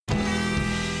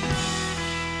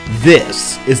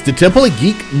This is the Temple of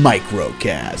Geek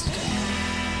Microcast.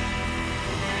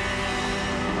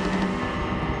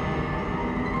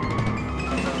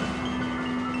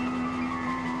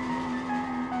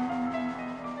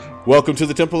 Welcome to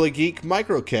the Temple of Geek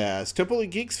Microcast, Temple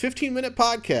of Geek's 15-minute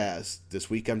podcast.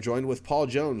 This week I'm joined with Paul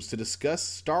Jones to discuss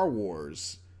Star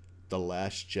Wars, The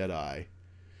Last Jedi.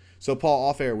 So Paul,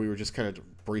 off air, we were just kind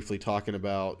of briefly talking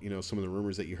about, some of the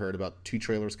rumors that you heard about 2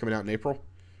 trailers coming out in April.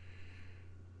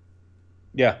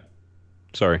 Yeah.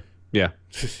 Sorry. Yeah.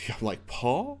 I'm like,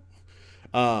 Paul?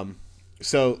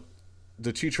 So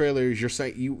the 2 trailers, you're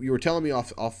saying you were telling me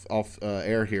off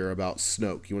air here about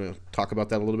Snoke. You want to talk about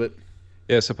that a little bit?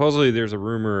 Yeah, supposedly there's a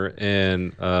rumor,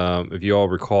 and if you all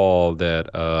recall that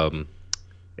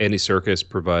Andy Serkis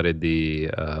provided the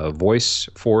voice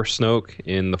for Snoke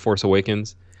in The Force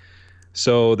Awakens.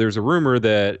 So there's a rumor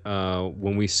that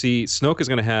when we see Snoke is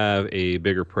going to have a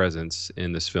bigger presence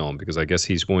in this film, because I guess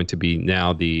he's going to be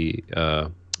now the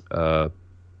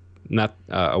not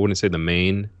I wouldn't say the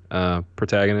main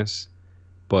protagonist,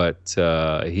 but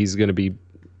he's going to be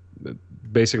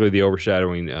basically the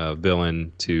overshadowing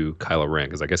villain to Kylo Ren,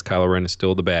 because I guess Kylo Ren is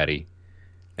still the baddie,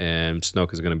 and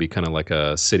Snoke is going to be kind of like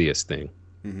a Sidious thing.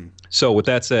 Mm-hmm. So with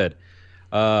that said,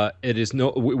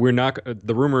 we're not.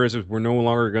 The rumor is we're no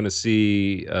longer going to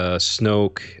see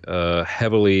Snoke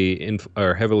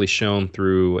heavily shown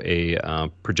through a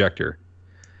projector.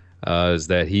 Is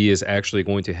that he is actually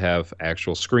going to have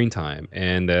actual screen time,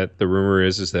 and that the rumor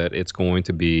is that it's going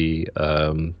to be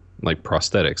like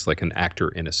prosthetics, like an actor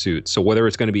in a suit. So whether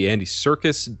it's going to be Andy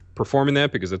Serkis performing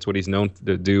that, because that's what he's known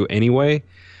to do anyway,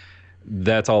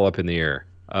 that's all up in the air.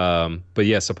 But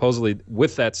yeah, supposedly,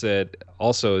 with that said,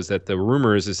 also is that the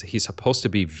rumor is he's supposed to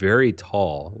be very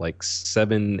tall, like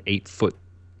 7-8 foot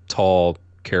tall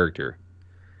character.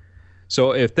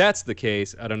 So if that's the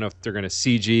case, I don't know if they're going to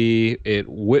CG it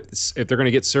if they're going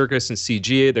to get Serkis and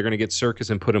CG it, they're going to get Serkis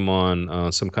and put him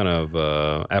on some kind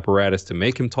of apparatus to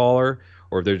make him taller,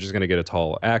 or if they're just going to get a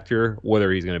tall actor.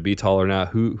 Whether he's going to be tall or not,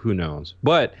 who knows?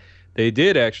 But they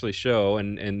did actually show,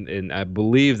 and I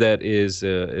believe that is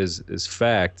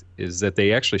fact, is that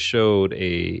they actually showed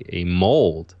a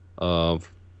mold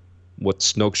of what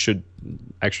Snoke should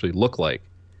actually look like.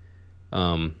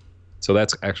 So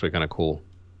that's actually kind of cool.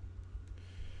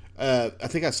 I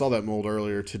think I saw that mold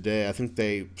earlier today. I think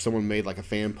someone made like a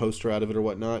fan poster out of it or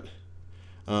whatnot.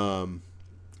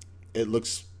 It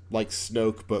looks like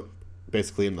Snoke, but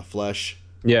basically in the flesh.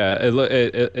 Yeah,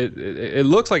 it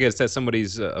looks like it's at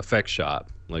somebody's effect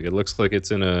shop. Like it looks like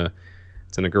it's in a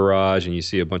garage, and you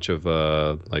see a bunch of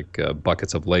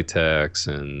buckets of latex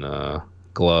and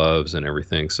gloves and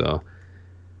everything. So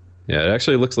yeah, it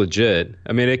actually looks legit.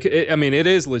 I mean, it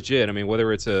is legit. I mean,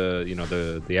 whether it's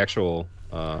the actual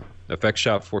effect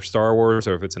shop for Star Wars,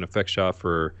 or if it's an effect shop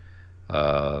for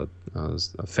a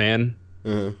fan,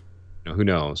 who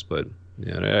knows? But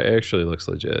yeah, it actually looks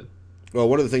legit. Well,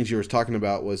 one of the things you were talking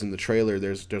about was in the trailer,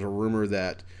 there's a rumor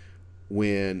that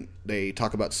when they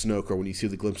talk about Snoke, or when you see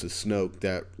the glimpse of Snoke,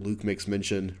 that Luke makes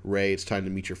mention, Rey, it's time to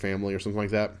meet your family, or something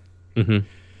like that.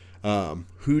 Mm-hmm.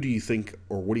 Who do you think,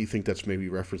 or what do you think that's maybe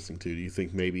referencing to? Do you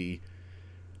think maybe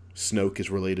Snoke is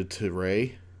related to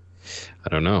Rey? I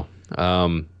don't know.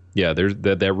 Yeah, there's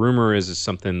that rumor is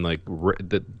something like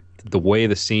the way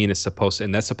the scene is supposed to,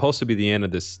 and that's supposed to be the end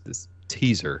of this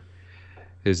teaser,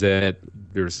 is that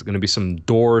there's going to be some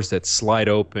doors that slide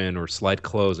open or slide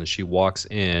close, and she walks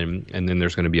in, and then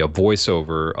there's going to be a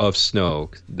voiceover of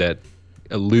Snoke that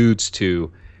alludes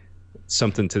to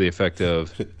something to the effect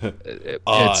of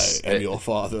I am your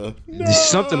father. No!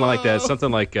 Something like that.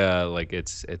 Something like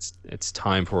it's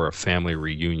time for a family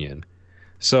reunion.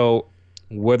 So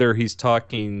whether he's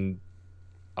talking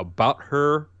about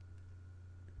her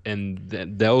and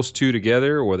those two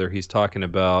together, or whether he's talking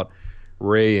about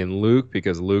Rey and Luke,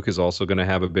 because Luke is also going to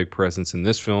have a big presence in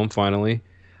this film finally.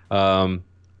 Yeah,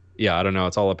 I don't know.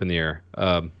 It's all up in the air.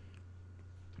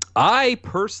 I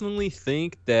personally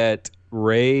think that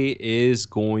Rey is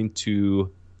going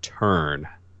to turn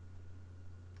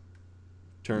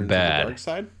bad. To the dark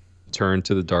side? Turn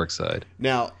to the dark side.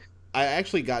 Now, I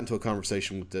actually got into a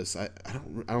conversation with this. I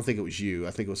don't think it was you.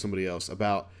 I think it was somebody else,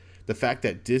 about the fact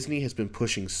that Disney has been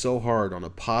pushing so hard on a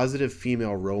positive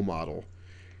female role model.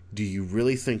 Do you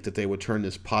really think that they would turn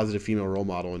this positive female role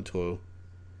model into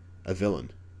a villain?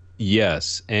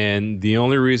 Yes, and the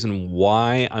only reason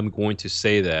why I'm going to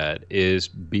say that is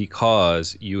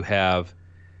because you have...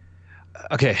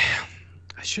 Okay,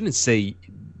 I shouldn't say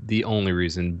the only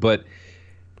reason, but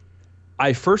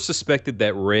I first suspected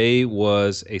that Rey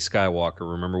was a Skywalker.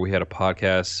 Remember, we had a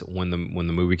podcast when the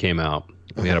movie came out.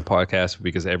 We had a podcast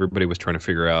because everybody was trying to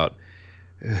figure out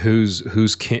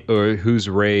who's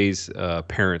Rey's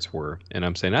parents were, and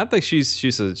I'm saying I think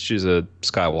she's a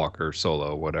Skywalker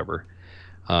solo, whatever.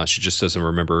 She just doesn't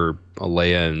remember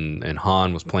Leia and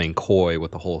Han was playing coy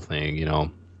with the whole thing,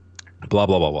 blah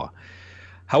blah blah blah.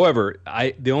 However,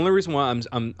 the only reason why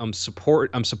I'm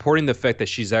supporting the fact that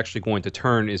she's actually going to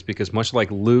turn is because much like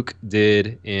Luke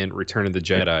did in Return of the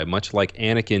Jedi, much like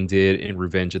Anakin did in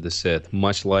Revenge of the Sith,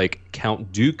 much like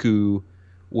Count Dooku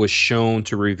was shown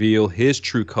to reveal his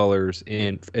true colors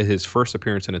in his first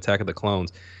appearance in Attack of the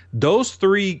Clones. Those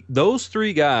three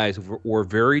guys were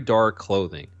very dark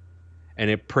clothing, and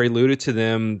it preluded to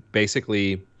them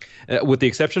basically, with the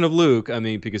exception of Luke. I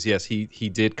mean, because yes, he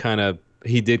did come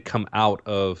out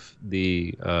of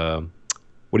the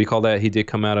what do you call that? He did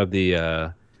come out of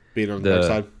the being on the dark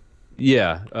side.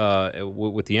 Yeah,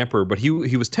 with the Emperor, but he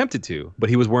was tempted to, but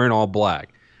he was wearing all black.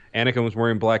 Anakin was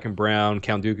wearing black and brown,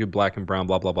 Count Dooku black and brown,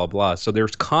 blah blah blah blah. So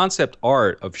there's concept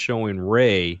art of showing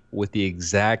Rey with the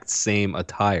exact same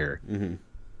attire,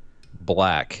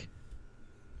 black.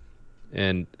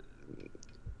 And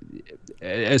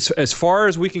as far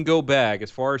as we can go back,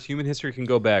 as far as human history can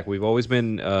go back, we've always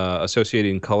been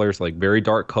associating colors like very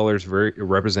dark colors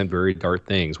represent very dark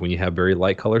things. When you have very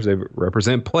light colors, they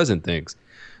represent pleasant things.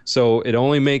 So it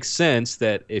only makes sense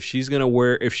that if she's going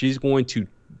to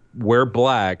wear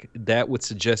black, that would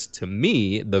suggest to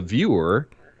me, the viewer,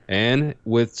 and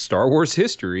with Star Wars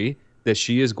history, that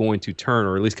she is going to turn,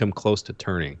 or at least come close to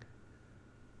turning.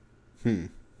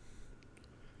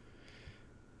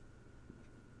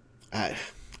 I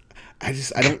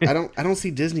don't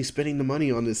see Disney spending the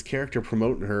money on this character,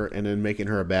 promoting her, and then making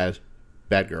her a bad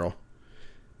girl,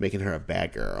 making her a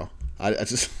bad girl. I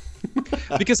just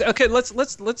because okay,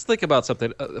 let's think about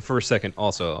something for a second.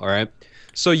 Also, all right.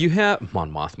 So you have Mon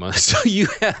Mothma. So you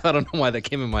have, I don't know why that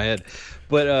came in my head,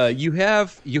 but you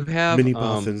have Mini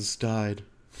Bothans died.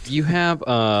 You have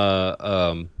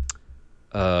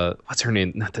what's her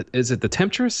name? Is it the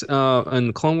Temptress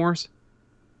in Clone Wars?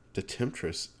 The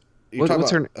Temptress.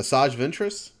 What's her name? Asajj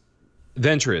Ventress?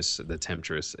 Ventress, the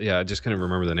Temptress. Yeah, I just couldn't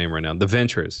remember the name right now. The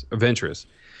Ventress.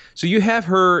 So you have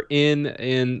her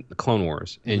in Clone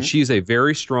Wars, and she's a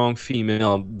very strong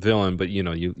female villain. But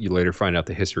you later find out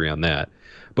the history on that.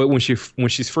 But when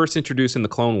she's first introduced in the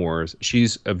Clone Wars,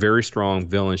 she's a very strong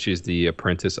villain. She's the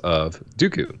apprentice of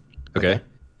Dooku. Okay.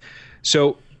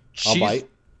 So I'll bite.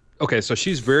 Okay, so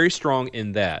she's very strong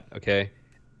in that. Okay.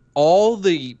 All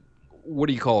the, what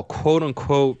do you call, quote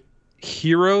unquote,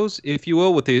 heroes, if you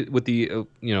will, with the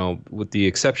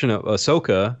exception of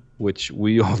Ahsoka, which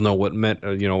we all know what meant,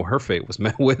 her fate was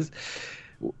met with.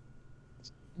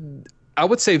 I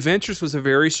would say Ventress was a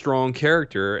very strong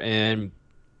character, and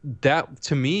that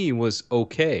to me was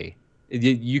okay.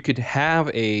 You could have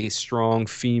a strong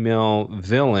female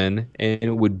villain, and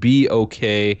it would be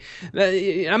okay.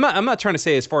 I'm not trying to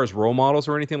say as far as role models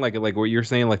or anything like what you're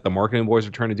saying, like the marketing boys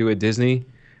are trying to do at Disney,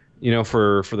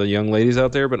 for the young ladies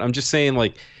out there. But I'm just saying,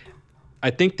 like, I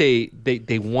think they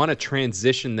want to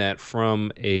transition that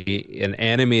from an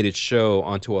animated show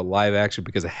onto a live action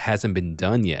because it hasn't been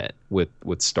done yet with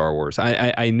Star Wars.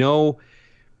 I know,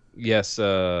 yes,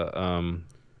 in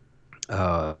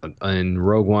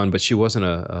Rogue One, but she wasn't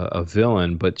a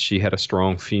villain, but she had a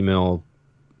strong female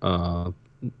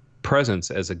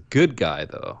presence as a good guy,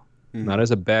 though, not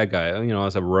as a bad guy.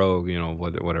 As a rogue,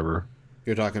 whatever.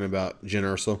 You're talking about Jyn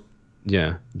Erso?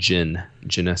 Yeah,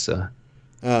 Janessa.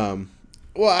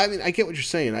 Well, I mean, I get what you're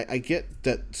saying. I get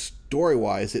that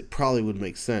story-wise, it probably would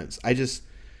make sense.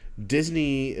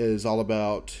 Disney is all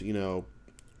about,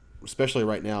 especially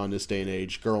right now in this day and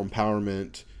age, girl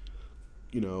empowerment,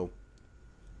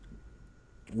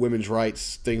 women's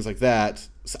rights, things like that.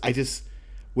 So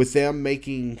with them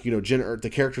making, the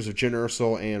characters of Jyn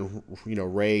Erso and,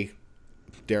 Rey,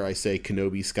 dare I say,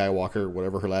 Kenobi, Skywalker,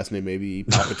 whatever her last name may be,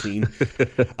 Palpatine.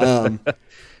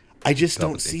 I just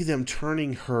don't see them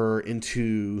turning her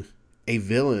into a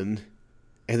villain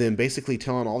and then basically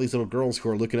telling all these little girls who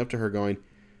are looking up to her going,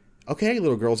 okay,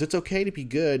 little girls, it's okay to be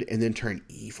good, and then turn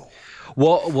evil.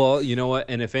 Well, you know what?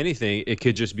 And if anything, it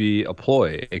could just be a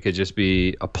ploy. It could just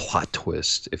be a plot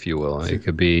twist, if you will. It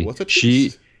could be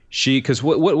because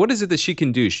what is it that she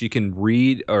can do? She can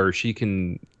read, or she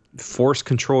can force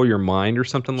control your mind or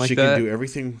something like that? She can do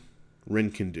everything Ren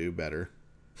can do better.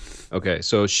 Okay,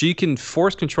 so she can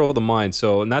force control the mind.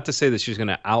 So not to say that she's going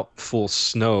to out-fool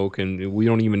Snoke, and we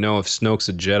don't even know if Snoke's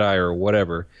a Jedi or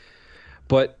whatever.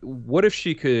 But what if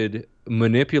she could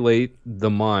manipulate the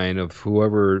mind of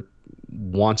whoever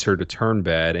wants her to turn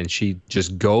bad, and she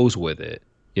just goes with it,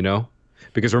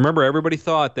 Because remember, everybody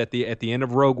thought that at the end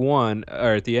of Rogue One,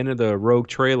 or at the end of the Rogue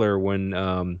trailer,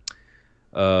 when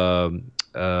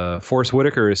Forrest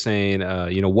Whitaker is saying,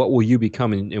 what will you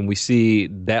become? And we see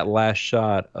that last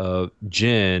shot of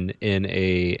Jyn in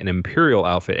an Imperial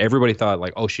outfit. Everybody thought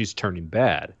like, oh, she's turning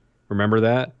bad. Remember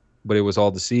that? But it was all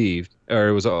deceived, or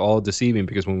it was all deceiving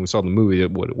because when we saw the movie,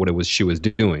 what it was she was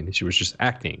doing, she was just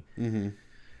acting. Mm-hmm.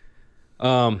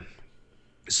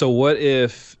 So what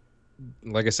if,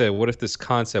 like I said, what if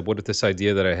this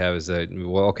idea that I have is that,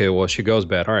 well, okay, well, she goes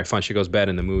bad. All right, fine, she goes bad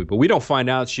in the movie, but we don't find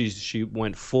out she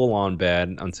went full on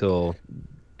bad until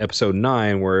episode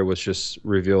 9, where it was just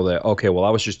revealed that, okay, well, I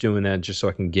was just doing that just so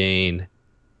I can gain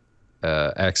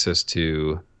access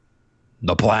to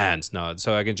the plans. No,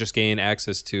 so I can just gain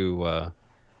access to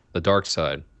the dark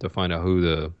side to find out who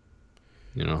the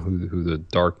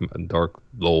dark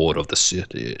lord of the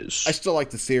Sith is. I still like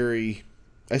the theory.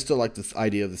 I still like this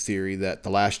idea of the theory that the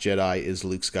Last Jedi is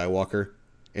Luke Skywalker,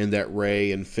 and that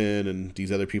Rey and Finn and these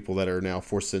other people that are now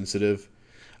Force sensitive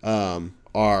they're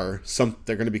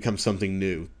going to become something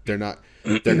new. They're going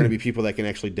to be people that can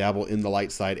actually dabble in the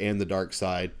light side and the dark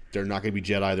side. They're not going to be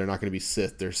Jedi. They're not going to be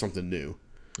Sith. They're something new.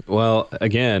 Well,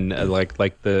 again, like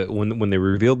when they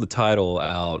revealed the title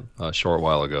out a short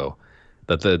while ago,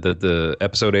 that the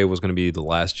episode 8 was going to be The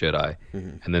Last Jedi,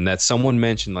 Mm-hmm. and then that someone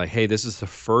mentioned like, hey, this is the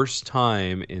first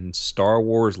time in Star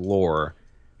Wars lore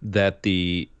that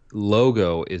the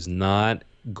logo is not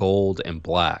gold and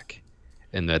black,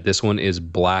 and that this one is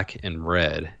black and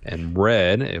red. And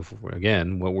red, if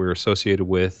again, what we're associated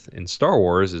with in Star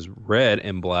Wars is red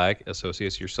and black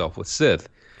associates yourself with Sith.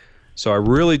 So I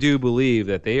really do believe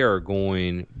that they are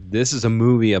going. This is a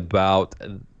movie about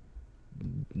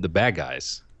the bad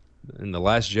guys, and The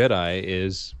Last Jedi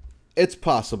is. It's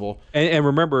possible. And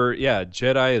remember, yeah,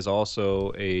 Jedi is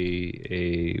also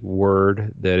a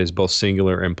word that is both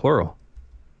singular and plural.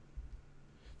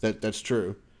 That's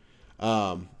true.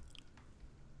 But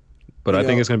I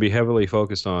think it's going to be heavily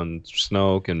focused on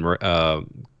Snoke and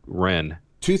Ren.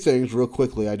 Two things real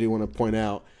quickly I do want to point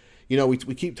out. We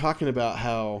keep talking about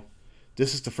how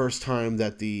this is the first time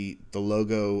that the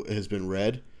logo has been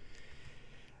red.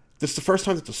 This is the first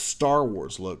time that the Star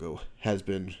Wars logo has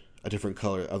been a different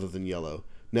color other than yellow.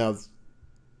 Now,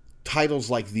 titles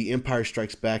like The Empire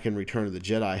Strikes Back and Return of the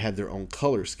Jedi had their own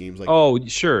color schemes. Like, oh,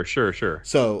 sure.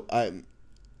 So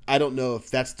I don't know if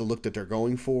that's the look that they're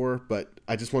going for, but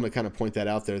I just want to kind of point that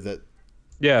out there. That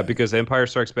yeah, because Empire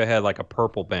Strikes Back had like a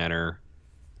purple banner,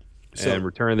 and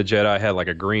Return of the Jedi had like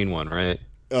a green one, right?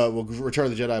 Well,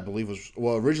 Return of the Jedi, I believe,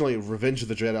 originally Revenge of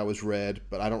the Jedi was red,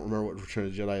 but I don't remember what Return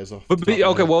of the Jedi is.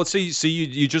 Okay, well, see,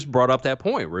 you just brought up that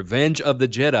point. Revenge of the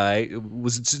Jedi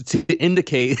was to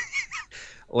indicate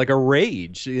like a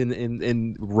rage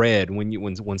in red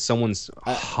when someone's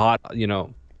hot, and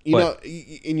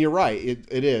you're right,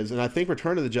 it is, and I think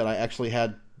Return of the Jedi actually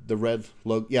had the red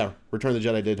logo. Yeah, Return of the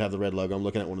Jedi did have the red logo. I'm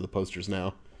looking at one of the posters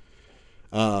now.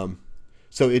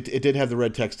 So it did have the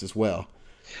red text as well.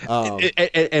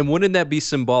 And wouldn't that be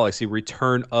symbolic? See,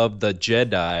 Return of the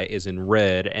Jedi is in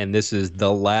red, and this is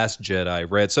The Last Jedi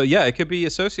red. So yeah, it could be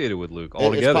associated with Luke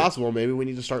altogether. It's possible. Maybe we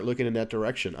need to start looking in that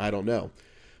direction. I don't know.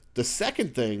 The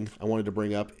second thing I wanted to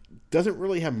bring up doesn't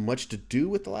really have much to do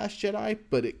with The Last Jedi,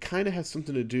 but it kind of has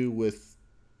something to do with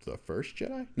The First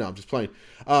Jedi. No, I'm just playing.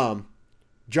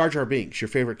 Jar Jar Binks, your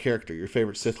favorite character, your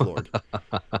favorite Sith Lord.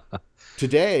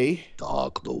 Today,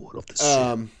 Dark Lord of the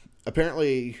Sith.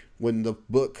 Apparently, when the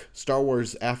book Star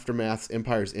Wars Aftermath's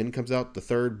Empire's End comes out, the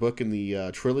third book in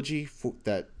the trilogy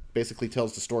that basically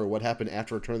tells the story of what happened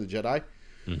after Return of the Jedi,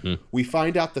 we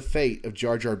find out the fate of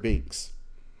Jar Jar Binks.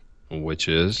 Which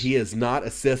is? He is not a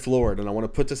Sith Lord, and I want to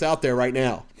put this out there right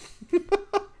now.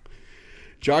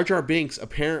 Jar Jar Binks,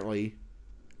 apparently,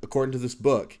 according to this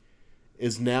book,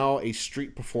 is now a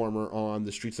street performer on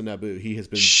the streets of Naboo. He has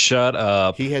been Shut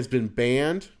up. He has been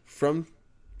banned from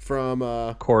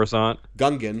Coruscant.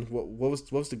 Gungan. What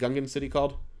was the Gungan city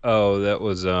called? Oh, that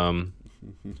was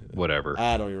whatever.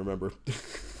 I don't even remember.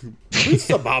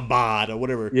 Sababad or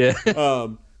whatever. Yeah.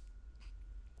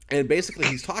 And basically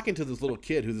he's talking to this little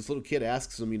kid, who this little kid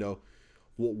asks him,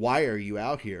 why are you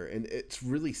out here? And it's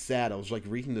really sad. I was like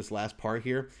reading this last part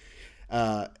here.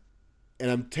 And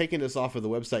I'm taking this off of the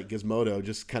website Gizmodo,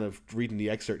 just kind of reading the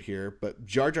excerpt here. But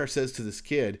Jar Jar says to this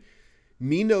kid,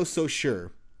 "Me no so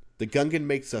sure. The Gungan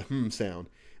makes a sound.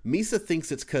 Misa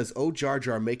thinks it's 'cause Jar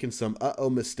Jar making some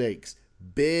mistakes.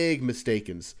 Big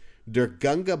mistakens. Der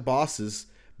Gunga bosses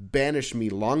banished me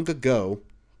long ago.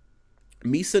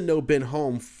 Misa no been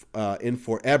home in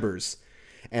forevers.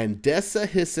 And dessa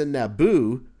hissa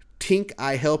Naboo tink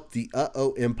I help the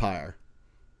Empire."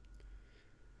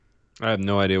 I have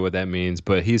no idea what that means,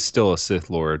 but he's still a Sith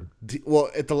Lord Well,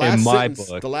 at the in last my sentence,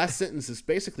 book. the last sentence is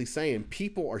basically saying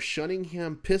people are shunning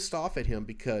him, pissed off at him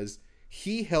because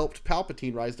he helped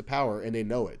Palpatine rise to power, and they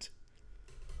know it.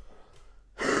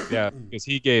 Yeah, because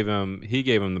he gave him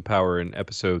the power in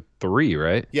Episode 3,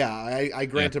 right? Yeah, I Yeah,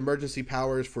 grant emergency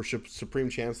powers for Supreme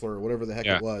Chancellor or whatever the heck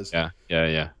yeah, it was.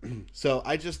 yeah. So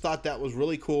I just thought that was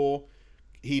really cool.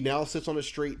 He now sits on the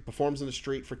street, performs in the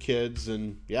street for kids,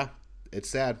 and yeah, it's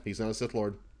sad. He's not a Sith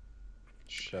Lord.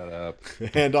 Shut up.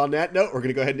 And on that note, we're going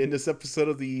to go ahead and end this episode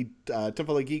of the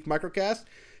Temple of Geek Microcast.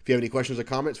 If you have any questions or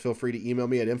comments, feel free to email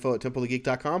me at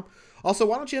info@templeofgeek.com. Also,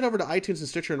 why don't you head over to iTunes and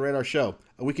Stitcher and rate our show?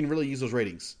 We can really use those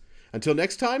ratings. Until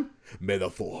next time, may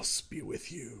the Force be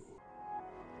with you.